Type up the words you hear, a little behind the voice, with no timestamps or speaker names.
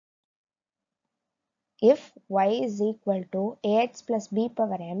If y is equal to ax plus b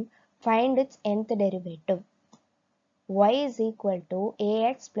power m, find its nth derivative. Y is equal to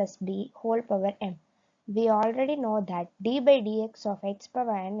ax plus b whole power m. We already know that d by dx of x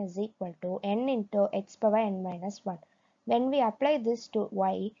power n is equal to n into x power n minus 1. When we apply this to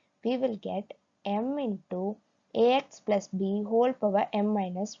y, we will get m into ax plus b whole power m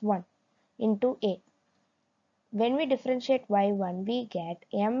minus 1 into a. When we differentiate y1, we get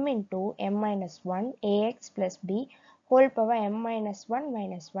m into m minus 1 ax plus b whole power m minus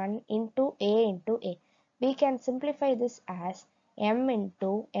 1 into a. We can simplify this as m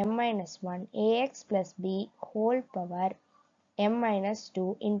into m minus 1 ax plus b whole power m minus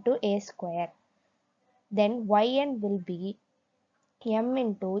 2 into a square. Then yn will be m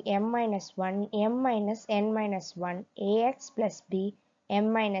into m minus 1 m minus n minus 1 ax plus b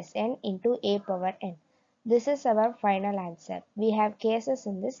m minus n into a power n. This is our final answer. We have cases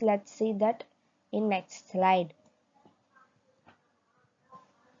in this. Let's see that in next slide.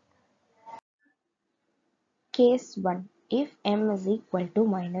 Case 1. If m is equal to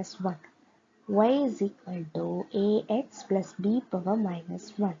minus 1, y is equal to ax plus b power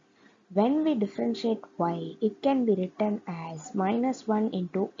minus 1. When we differentiate y, it can be written as minus 1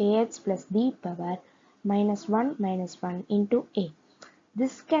 into ax plus b power minus 1 into a.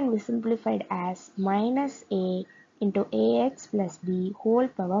 This can be simplified as minus a into ax plus b whole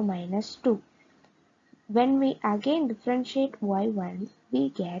power minus 2. When we again differentiate y1, we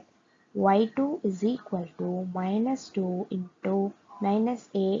get y2 is equal to minus 2 into minus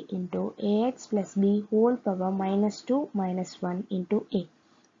a into ax plus b whole power minus 2 minus 1 into a.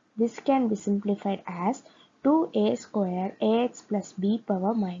 This can be simplified as 2a square ax plus b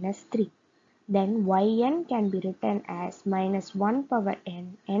power minus 3. Then yn can be written as minus 1 power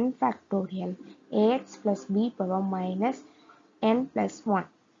n factorial ax plus b power minus n plus 1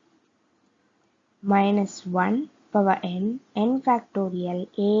 minus 1 power n factorial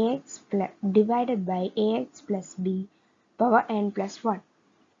ax plus, divided by ax plus b power n plus 1.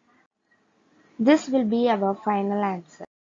 This will be our final answer.